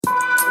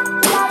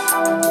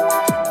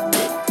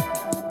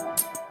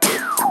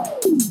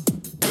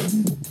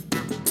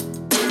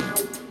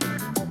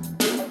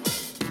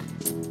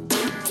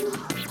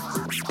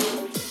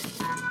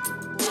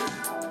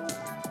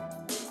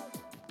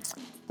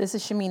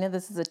This is Shamina.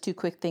 This is a Two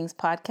Quick Things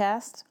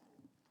podcast.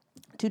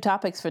 Two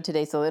topics for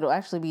today, so it'll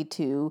actually be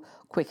two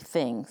quick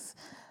things.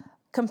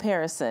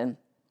 Comparison.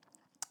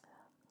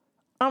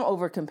 I'm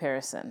over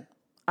comparison.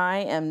 I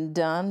am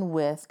done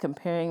with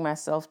comparing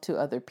myself to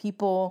other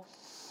people,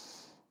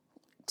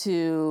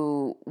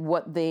 to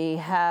what they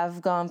have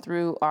gone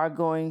through, are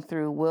going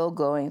through, will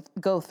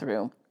go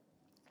through.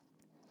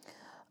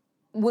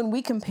 When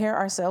we compare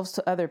ourselves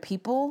to other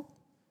people,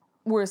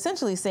 we're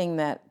essentially saying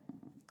that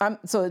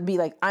so it'd be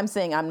like, I'm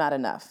saying I'm not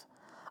enough.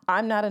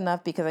 I'm not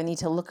enough because I need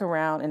to look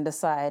around and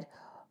decide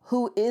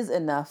who is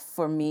enough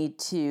for me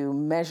to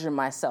measure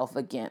myself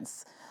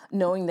against,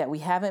 knowing that we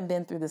haven't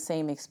been through the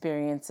same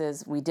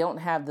experiences, we don't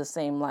have the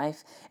same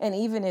life, and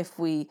even if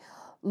we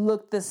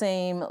look the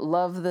same,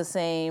 love the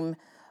same,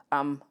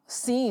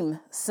 seem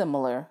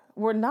similar,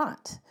 we're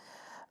not.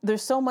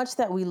 There's so much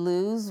that we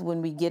lose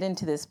when we get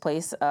into this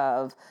place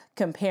of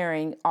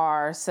comparing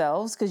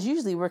ourselves, because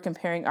usually we're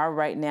comparing our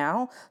right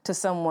now to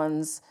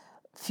someone's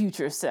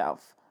future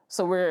self.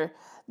 So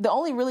the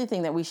only really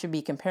thing that we should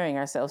be comparing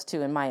ourselves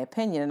to, in my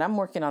opinion, and I'm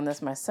working on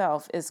this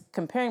myself, is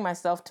comparing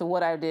myself to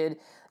what I did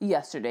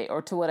yesterday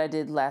or to what I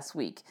did last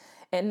week,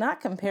 and not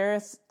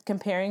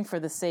comparing for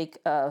the sake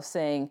of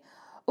saying,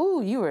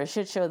 "Ooh, you were a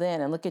shit show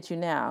then, and look at you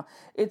now."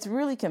 It's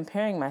really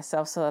comparing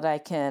myself so that I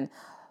can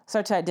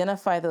start to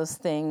identify those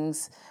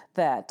things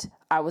that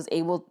I was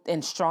able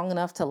and strong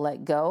enough to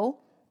let go.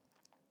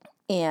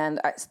 And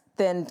I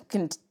then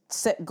can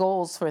set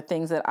goals for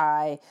things that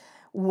I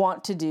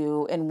want to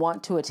do and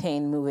want to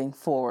attain moving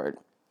forward.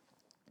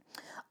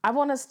 I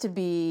want us to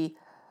be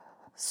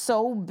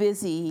so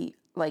busy,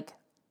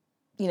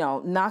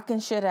 knocking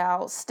shit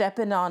out,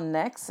 stepping on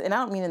necks. And I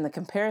don't mean in the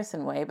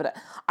comparison way, but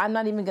I'm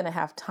not even going to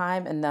have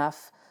time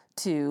enough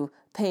to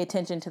pay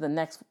attention to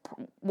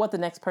what the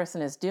next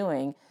person is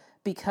doing,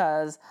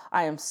 because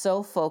I am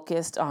so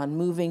focused on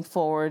moving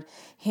forward,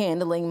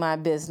 handling my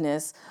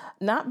business,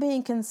 not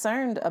being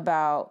concerned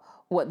about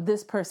what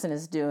this person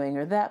is doing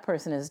or that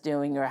person is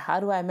doing, or how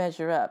do I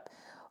measure up.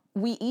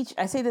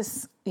 I say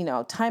this,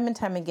 time and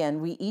time again,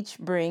 we each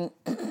bring,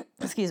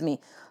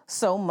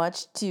 so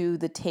much to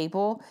the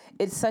table.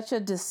 It's such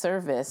a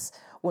disservice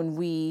when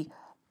we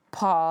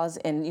pause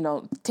and,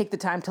 take the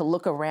time to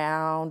look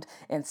around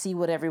and see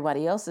what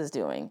everybody else is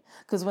doing.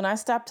 Because when I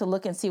stop to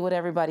look and see what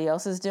everybody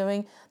else is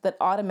doing, that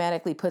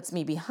automatically puts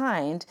me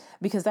behind,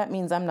 because that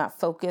means I'm not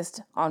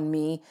focused on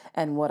me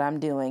and what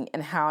I'm doing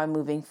and how I'm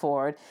moving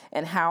forward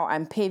and how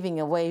I'm paving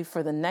a way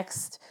for the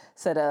next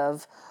set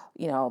of,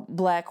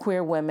 Black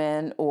queer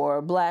women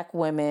or Black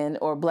women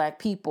or Black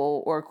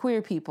people or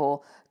queer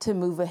people to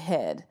move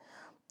ahead.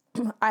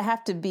 I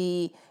have to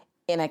be,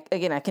 and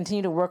I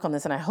continue to work on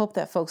this, and I hope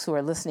that folks who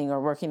are listening are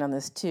working on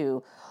this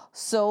too,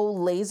 so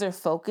laser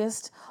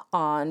focused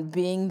on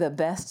being the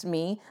best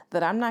me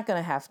that I'm not going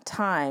to have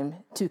time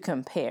to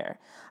compare.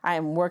 I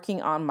am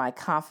working on my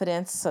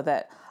confidence so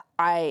that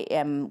I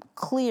am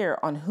clear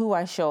on who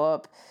I show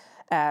up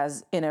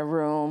as in a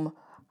room,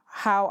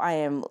 how I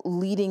am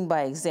leading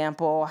by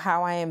example,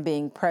 how I am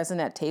being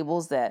present at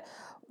tables that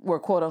were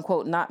quote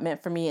unquote not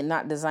meant for me and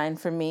not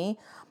designed for me.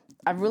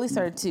 I've really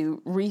started to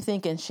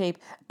rethink and shape.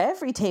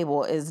 Every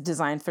table is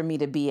designed for me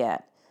to be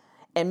at.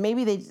 And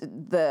maybe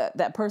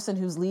that person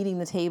who's leading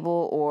the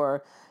table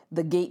or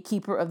the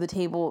gatekeeper of the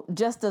table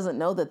just doesn't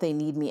know that they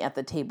need me at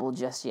the table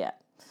just yet.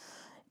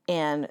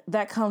 And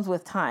that comes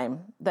with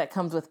time. That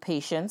comes with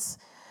patience.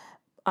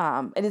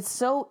 And it's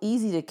so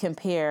easy to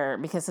compare,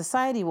 because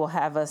society will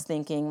have us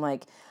thinking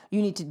like,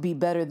 you need to be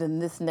better than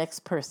this next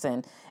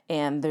person.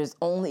 And there's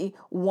only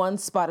one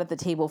spot at the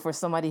table for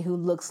somebody who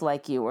looks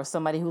like you, or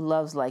somebody who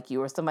loves like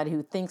you, or somebody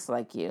who thinks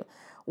like you.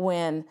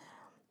 And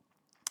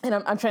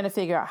I'm trying to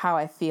figure out how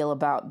I feel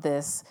about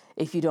this.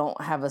 If you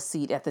don't have a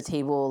seat at the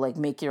table, like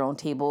make your own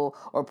table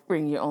or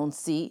bring your own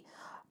seat.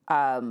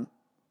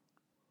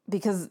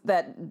 Because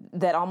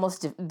that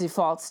almost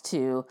defaults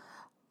to,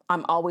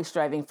 I'm always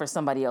striving for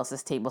somebody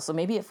else's table. So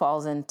maybe it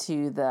falls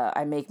into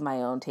I make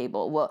my own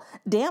table. Well,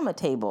 damn a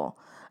table.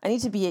 I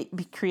need to be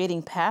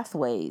creating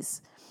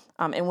pathways.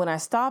 And when I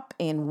stop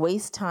and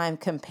waste time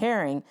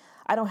comparing,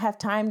 I don't have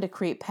time to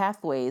create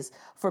pathways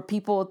for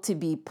people to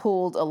be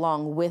pulled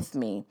along with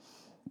me.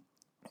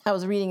 I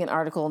was reading an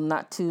article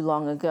not too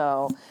long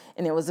ago,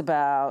 and it was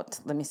about,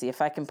 let me see if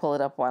I can pull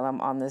it up while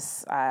I'm on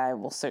this. I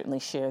will certainly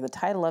share the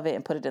title of it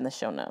and put it in the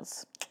show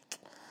notes.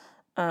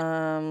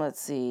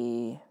 Let's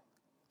see.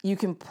 You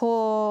can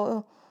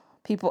pull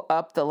people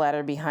up the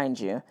ladder behind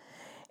you.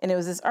 And it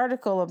was this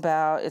article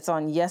it's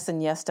on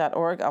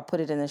yesandyes.org. I'll put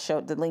it in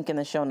the link in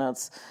the show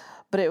notes.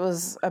 But it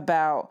was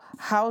about,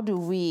 how do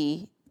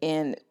we,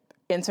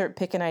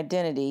 pick an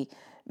identity,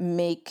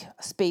 make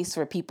space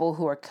for people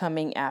who are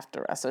coming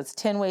after us. So it's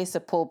 10 ways to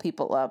pull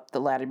people up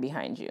the ladder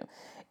behind you.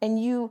 And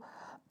you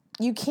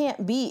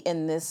can't be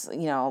in this,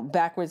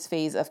 backwards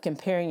phase of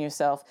comparing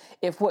yourself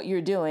if what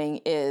you're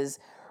doing is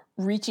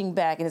reaching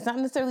back. And it's not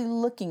necessarily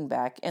looking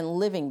back and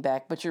living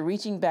back, but you're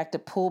reaching back to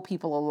pull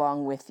people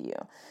along with you.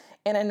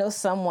 And I know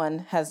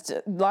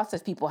lots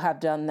of people have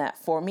done that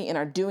for me and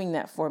are doing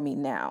that for me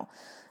now.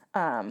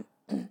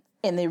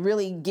 And they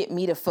really get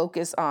me to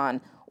focus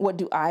on what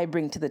do I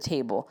bring to the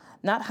table,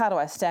 not how do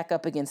I stack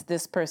up against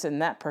this person,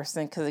 that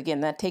person, because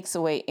again, that takes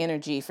away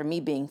energy for me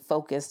being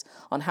focused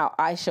on how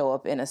I show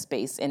up in a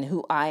space and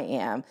who I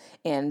am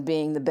and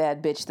being the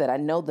bad bitch that I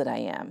know that I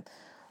am.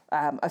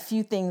 A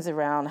few things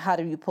around how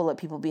do you pull up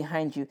people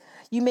behind you?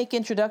 You make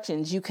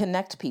introductions, you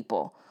connect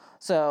people.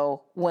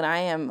 So when I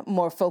am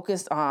more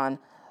focused on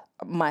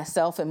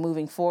myself and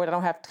moving forward, I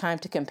don't have time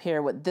to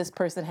compare what this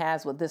person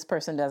has, what this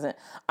person doesn't.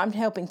 I'm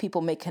helping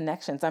people make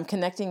connections. I'm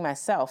connecting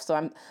myself.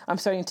 So I'm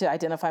starting to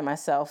identify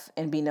myself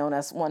and be known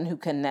as one who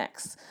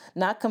connects,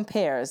 not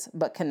compares,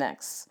 but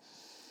connects.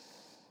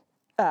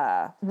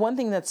 One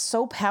thing that's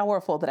so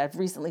powerful that I've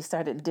recently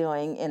started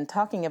doing and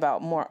talking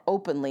about more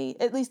openly,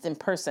 at least in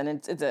person,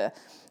 it's a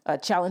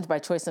challenge by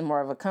choice and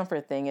more of a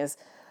comfort thing, is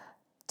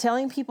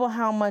telling people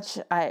how much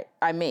I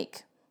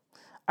make.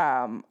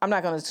 I'm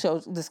not going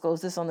to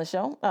disclose this on the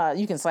show.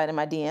 You can slide in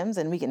my DMs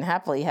and we can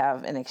happily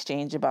have an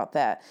exchange about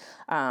that.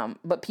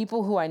 But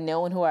people who I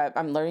know and who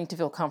I'm learning to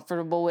feel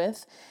comfortable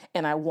with,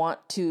 and I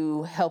want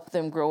to help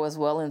them grow as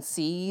well and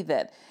see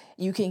that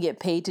you can get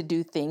paid to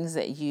do things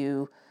that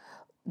you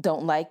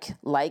don't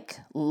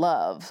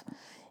love.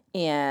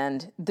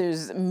 And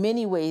there's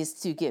many ways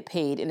to get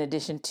paid in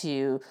addition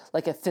to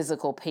like a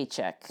physical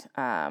paycheck,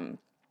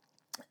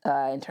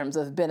 in terms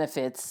of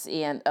benefits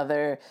and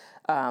other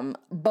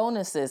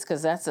bonuses,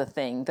 because that's a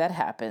thing that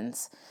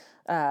happens.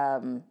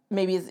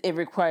 Maybe it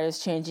requires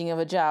changing of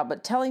a job,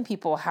 but telling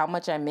people how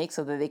much I make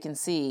so that they can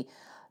see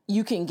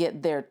you can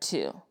get there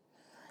too.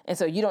 And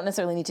so you don't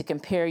necessarily need to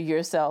compare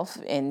yourself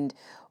and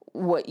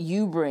what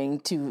you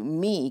bring to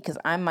me, because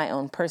I'm my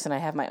own person. I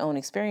have my own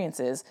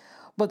experiences.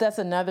 But that's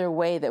another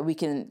way that we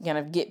can kind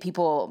of get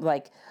people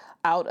like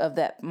out of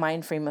that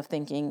mind frame of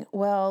thinking,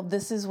 well,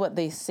 this is what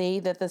they say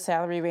that the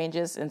salary range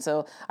is. And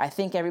so I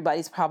think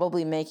everybody's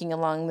probably making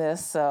along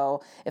this.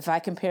 So if I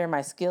compare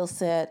my skill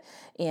set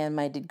and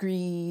my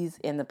degrees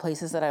and the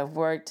places that I've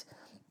worked,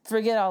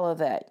 forget all of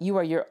that. You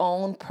are your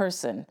own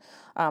person.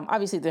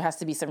 Obviously, there has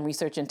to be some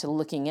research into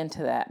looking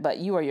into that, but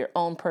you are your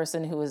own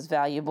person who is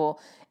valuable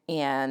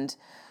and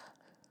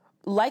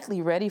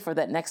likely ready for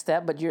that next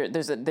step. But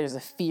there's a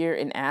fear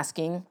in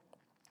asking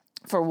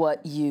for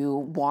what you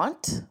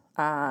want.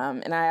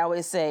 And I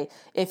always say,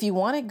 if you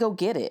want it, go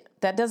get it.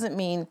 That doesn't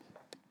mean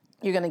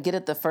you're going to get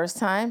it the first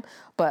time,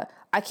 but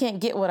I can't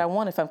get what I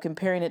want if I'm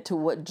comparing it to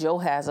what Joe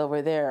has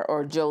over there,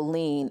 or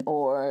Jolene,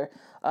 or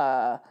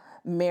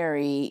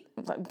Mary.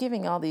 I'm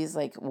giving all these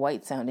like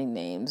white sounding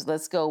names.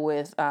 Let's go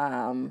with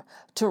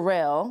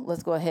Terrell.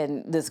 Let's go ahead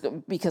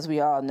and because we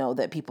all know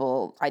that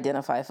people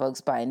identify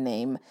folks by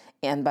name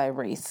and by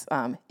race.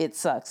 It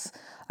sucks.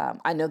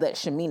 I know that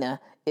Shamina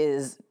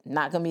is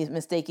not going to be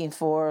mistaken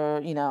for,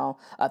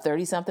 a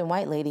 30-something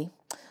white lady.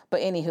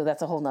 But anywho,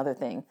 that's a whole nother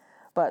thing.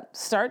 But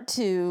start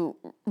to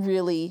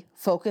really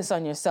focus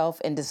on yourself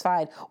and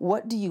decide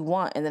what do you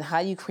want, and then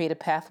how do you create a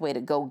pathway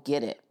to go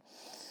get it.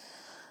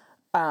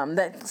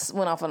 That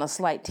went off on a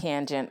slight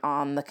tangent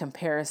on the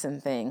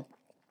comparison thing.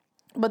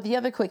 But the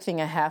other quick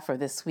thing I have for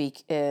this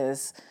week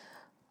is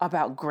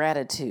about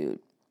gratitude.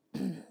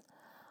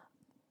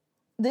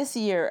 This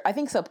year, I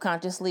think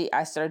subconsciously,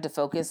 I started to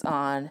focus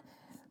on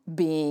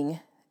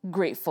being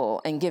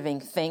grateful and giving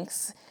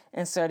thanks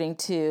and starting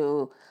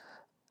to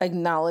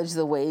acknowledge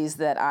the ways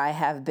that I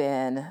have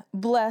been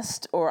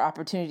blessed, or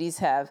opportunities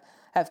have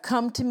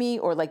come to me,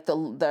 or like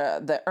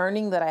the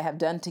earning that I have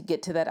done to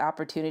get to that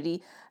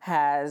opportunity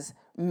has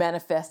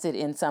manifested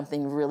in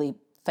something really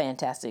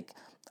fantastic.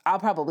 I'll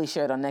probably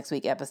share it on next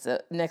week's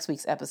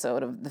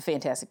episode of the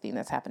fantastic thing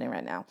that's happening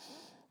right now.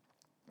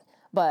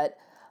 But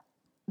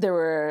there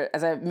were,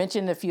 as I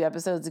mentioned a few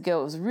episodes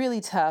ago, it was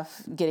really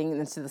tough getting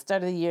into the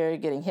start of the year,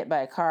 getting hit by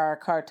a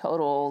car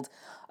totaled,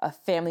 a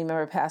family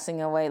member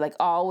passing away, like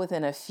all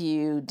within a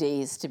few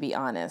days, to be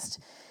honest.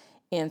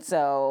 And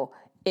so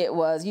it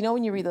was,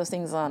 when you read those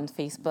things on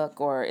Facebook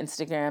or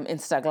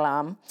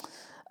Instagram,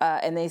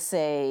 and they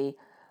say,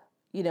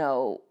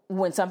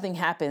 when something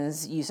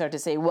happens, you start to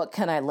say, what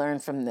can I learn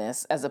from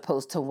this, as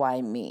opposed to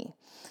why me?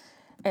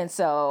 And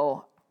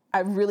so I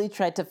really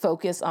tried to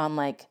focus on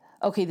like,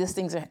 okay, these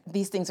things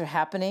are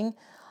happening.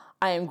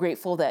 I am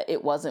grateful that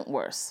it wasn't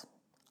worse.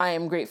 I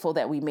am grateful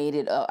that we made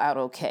it out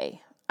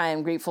okay. I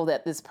am grateful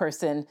that this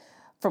person,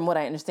 from what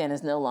I understand,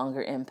 is no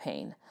longer in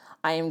pain.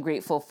 I am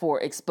grateful for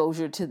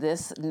exposure to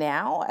this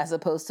now, as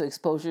opposed to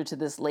exposure to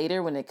this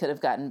later when it could have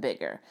gotten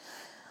bigger.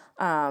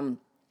 And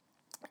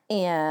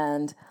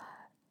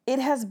it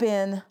has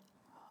been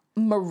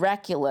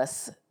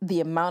miraculous,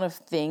 the amount of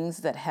things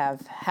that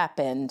have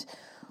happened,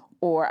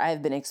 or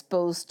I've been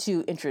exposed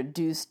to,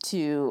 introduced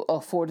to,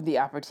 afforded the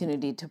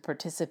opportunity to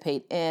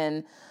participate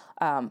in,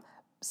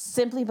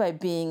 simply by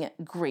being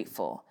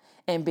grateful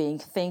and being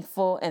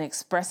thankful and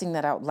expressing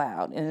that out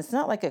loud. And it's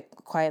not like a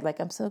quiet, like,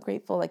 I'm so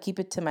grateful, I keep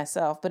it to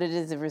myself, but it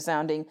is a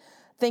resounding,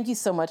 thank you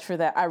so much for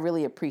that. I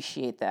really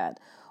appreciate that.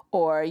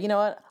 Or, you know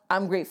what,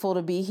 I'm grateful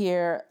to be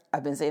here.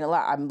 I've been saying a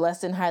lot. I'm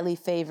blessed and highly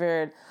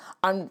favored.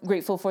 I'm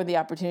grateful for the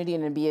opportunity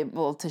and to be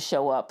able to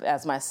show up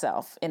as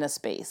myself in a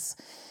space.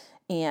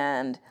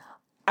 And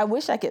I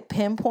wish I could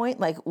pinpoint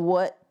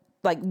what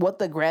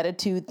the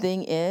gratitude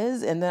thing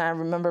is. And then I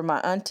remember my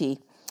auntie,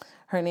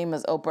 her name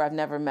is Oprah. I've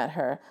never met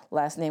her,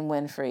 last name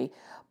Winfrey,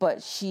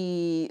 but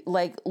she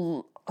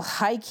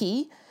high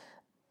key,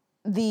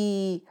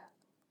 the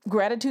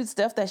gratitude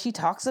stuff that she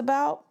talks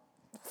about,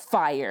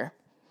 fire.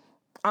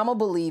 I'm a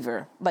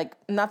believer.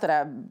 Not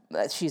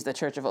that she's the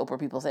Church of Oprah,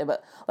 people say,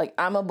 but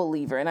I'm a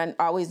believer. And I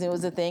always knew it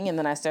was a thing. And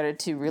then I started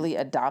to really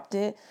adopt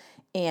it.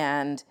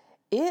 And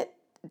it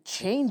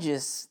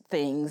changes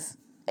things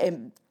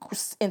in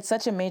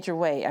such a major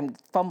way. I'm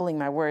fumbling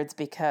my words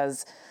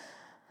because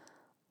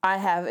I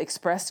have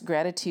expressed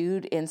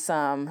gratitude in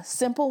some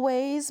simple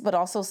ways, but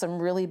also some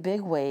really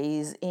big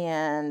ways.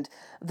 And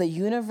the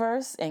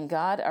universe and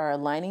God are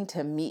aligning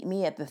to meet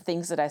me at the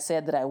things that I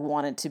said that I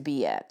wanted to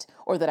be at,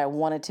 or that I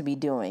wanted to be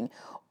doing,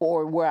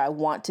 or where I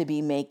want to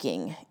be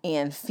making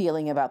and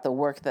feeling about the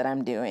work that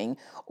I'm doing,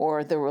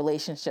 or the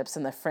relationships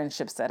and the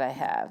friendships that I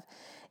have.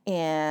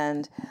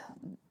 And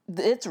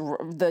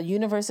the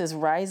universe is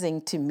rising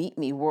to meet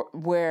me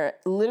where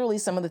literally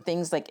some of the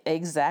things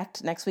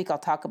exact next week I'll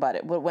talk about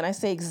it. But when I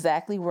say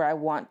exactly where I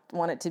want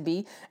it to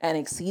be and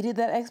exceeded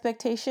that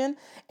expectation,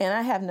 and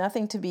I have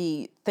nothing to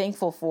be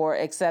thankful for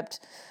except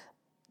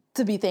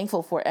to be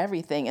thankful for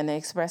everything and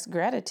express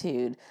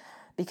gratitude,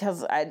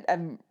 because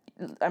I'm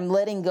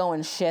letting go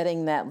and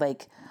shedding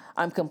that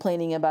I'm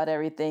complaining about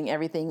everything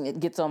it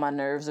gets on my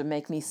nerves or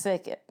makes me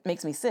sick.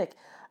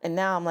 And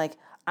now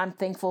I'm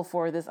thankful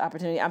for this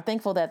opportunity. I'm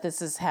thankful that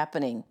this is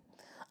happening.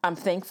 I'm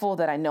thankful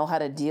that I know how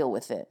to deal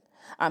with it.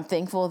 I'm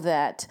thankful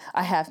that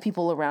I have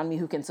people around me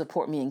who can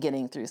support me in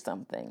getting through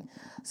something.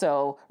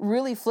 So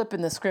really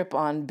flipping the script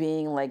on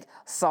being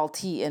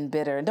salty and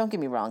bitter. And don't get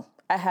me wrong,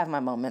 I have my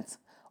moments.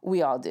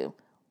 We all do.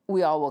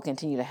 We all will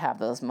continue to have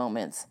those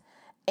moments.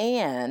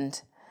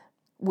 And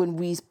when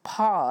we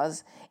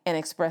pause and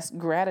express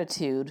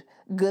gratitude,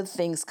 good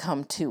things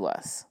come to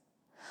us.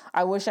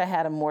 I wish I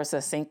had a more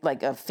succinct,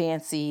 a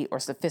fancy or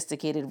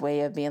sophisticated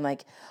way of being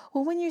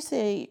well, when you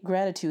say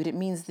gratitude, it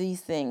means these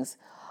things.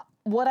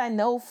 What I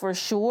know for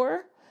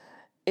sure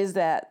is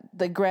that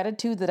the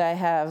gratitude that I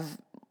have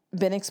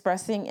been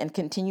expressing and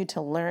continue to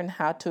learn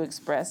how to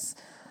express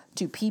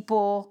to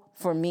people,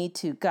 for me,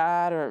 to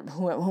God, or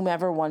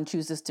whomever one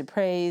chooses to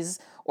praise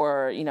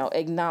or,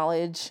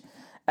 acknowledge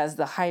as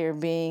the higher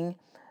being,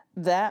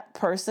 that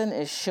person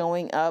is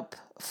showing up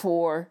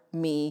for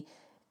me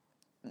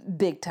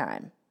big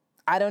time.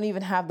 I don't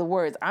even have the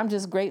words. I'm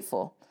just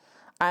grateful.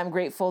 I'm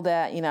grateful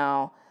that,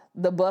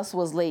 the bus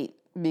was late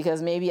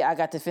because maybe I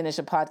got to finish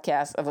a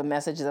podcast of a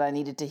message that I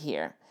needed to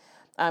hear.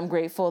 I'm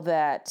grateful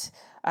that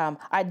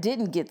I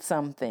didn't get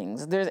some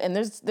things.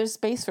 There's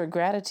space for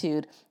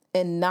gratitude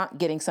in not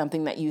getting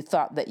something that you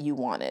thought that you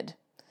wanted.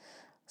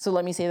 So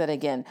let me say that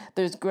again.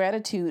 There's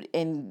gratitude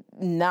in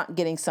not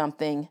getting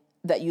something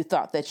that you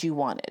thought that you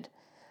wanted,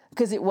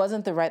 because it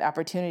wasn't the right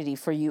opportunity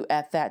for you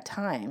at that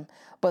time.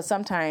 But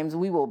sometimes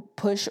we will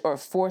push or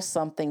force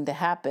something to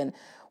happen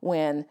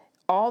when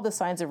all the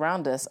signs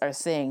around us are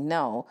saying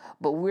no,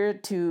 but we're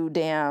too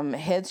damn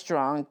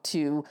headstrong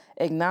to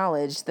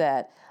acknowledge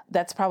that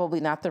that's probably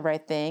not the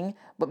right thing,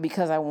 but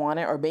because I want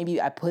it, or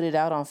maybe I put it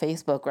out on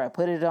Facebook, or I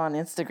put it on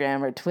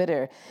Instagram or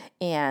Twitter,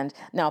 and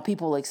now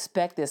people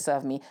expect this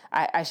of me.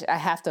 I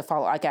have to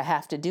follow, I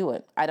have to do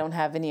it. I don't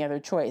have any other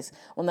choice.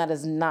 Well, that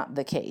is not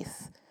the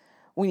case.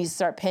 We need to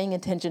start paying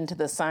attention to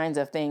the signs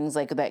of things,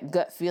 like that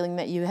gut feeling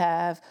that you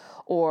have,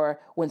 or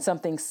when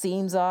something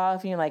seems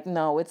off, you're like,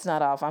 no, it's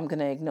not off, I'm going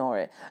to ignore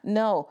it.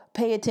 No,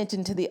 pay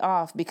attention to the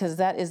off, because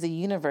that is the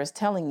universe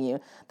telling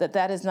you that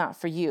that is not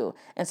for you.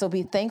 And so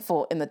be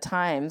thankful in the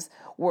times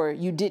where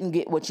you didn't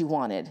get what you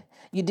wanted.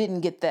 You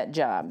didn't get that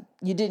job.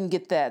 You didn't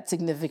get that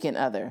significant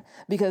other,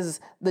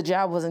 because the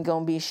job wasn't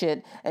going to be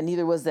shit, and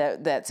neither was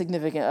that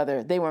significant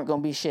other. They weren't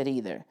going to be shit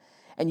either.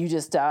 And you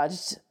just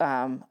dodged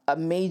a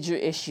major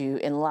issue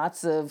and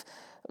lots of,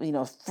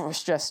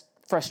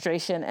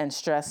 frustration and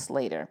stress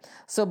later.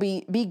 So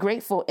be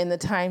grateful in the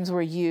times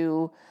where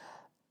you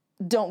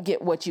don't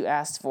get what you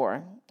asked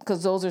for,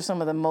 because those are some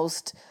of the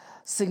most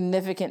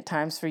significant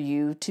times for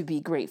you to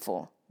be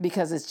grateful,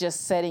 because it's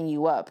just setting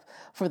you up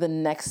for the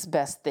next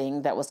best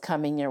thing that was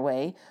coming your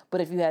way.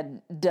 But if you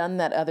had done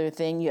that other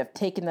thing, you have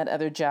taken that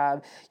other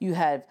job, you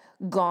have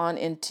gone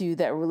into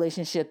that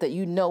relationship that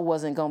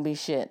wasn't going to be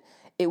shit,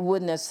 it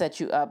wouldn't have set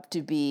you up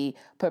to be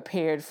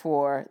prepared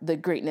for the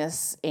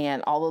greatness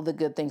and all of the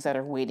good things that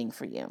are waiting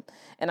for you.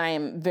 And I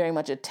am very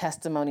much a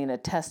testimony and a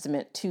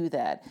testament to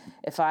that.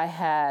 If I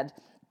had,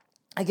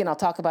 again, I'll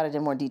talk about it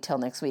in more detail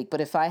next week, but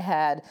if I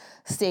had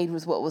stayed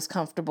with what was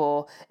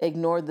comfortable,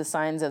 ignored the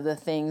signs of the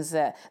things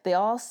that they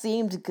all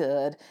seemed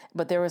good,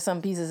 but there were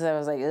some pieces that I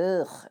was like,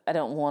 ugh, I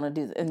don't want to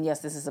do that. And yes,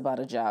 this is about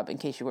a job, in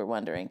case you were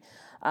wondering.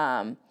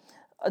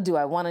 Do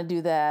I want to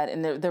do that?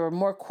 And there were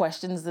more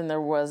questions than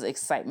there was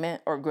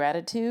excitement or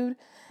gratitude.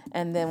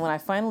 And then when I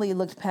finally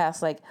looked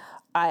past, I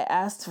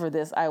asked for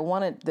this, I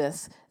wanted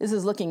this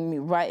is looking me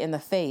right in the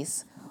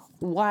face.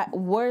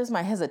 Where's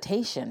my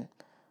hesitation?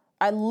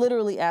 I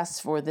literally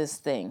asked for this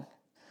thing.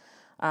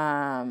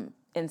 And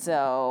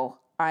so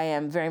I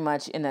am very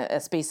much in a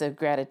space of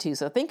gratitude.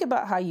 So think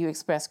about how you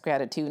express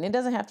gratitude. And it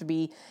doesn't have to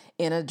be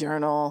in a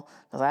journal,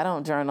 because I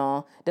don't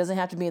journal. It doesn't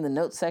have to be in the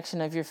notes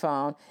section of your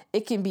phone.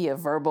 It can be a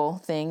verbal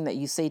thing that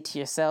you say to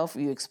yourself,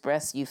 you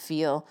express, you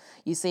feel,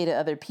 you say to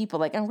other people,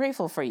 like, I'm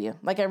grateful for you.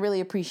 Like, I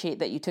really appreciate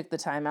that you took the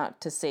time out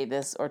to say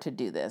this or to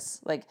do this.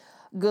 Like,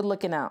 good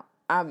looking out.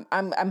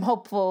 I'm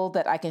hopeful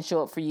that I can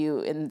show up for you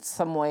in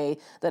some way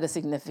that is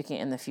significant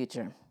in the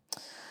future.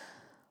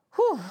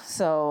 Whew.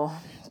 So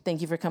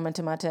thank you for coming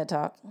to my TED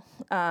Talk.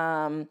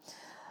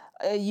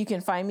 You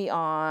can find me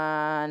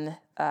on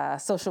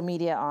social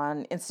media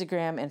on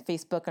Instagram and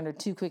Facebook under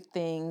Two Quick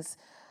Things.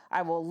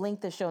 I will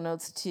link the show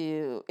notes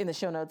in the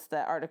show notes,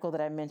 the article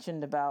that I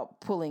mentioned about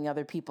pulling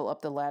other people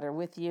up the ladder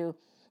with you.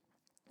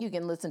 You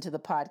can listen to the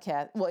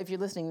podcast. Well, if you're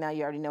listening now,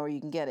 you already know where you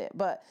can get it,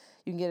 but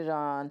you can get it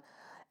on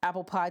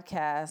Apple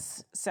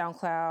Podcasts,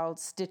 SoundCloud,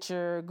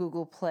 Stitcher,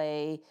 Google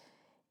Play,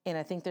 and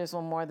I think there's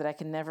one more that I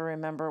can never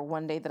remember.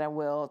 One day that I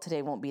will.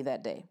 Today won't be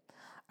that day.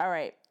 All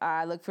right.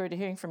 I look forward to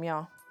hearing from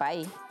y'all.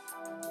 Bye.